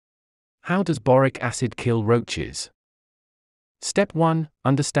How does boric acid kill roaches? Step 1.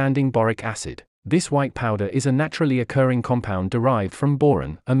 Understanding boric acid. This white powder is a naturally occurring compound derived from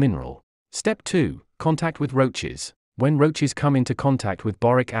boron, a mineral. Step 2. Contact with roaches. When roaches come into contact with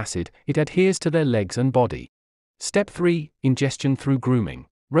boric acid, it adheres to their legs and body. Step 3. Ingestion through grooming.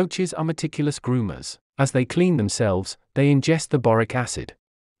 Roaches are meticulous groomers. As they clean themselves, they ingest the boric acid.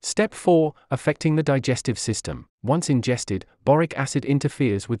 Step 4. Affecting the digestive system. Once ingested, boric acid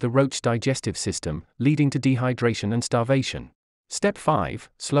interferes with the roach digestive system, leading to dehydration and starvation. Step 5.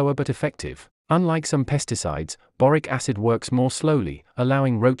 Slower but effective. Unlike some pesticides, boric acid works more slowly,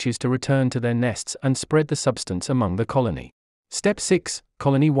 allowing roaches to return to their nests and spread the substance among the colony. Step 6.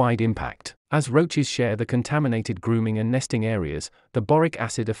 Colony-wide impact. As roaches share the contaminated grooming and nesting areas, the boric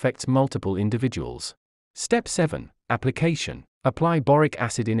acid affects multiple individuals. Step 7. Application. Apply boric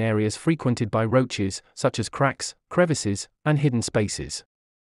acid in areas frequented by roaches, such as cracks, crevices, and hidden spaces.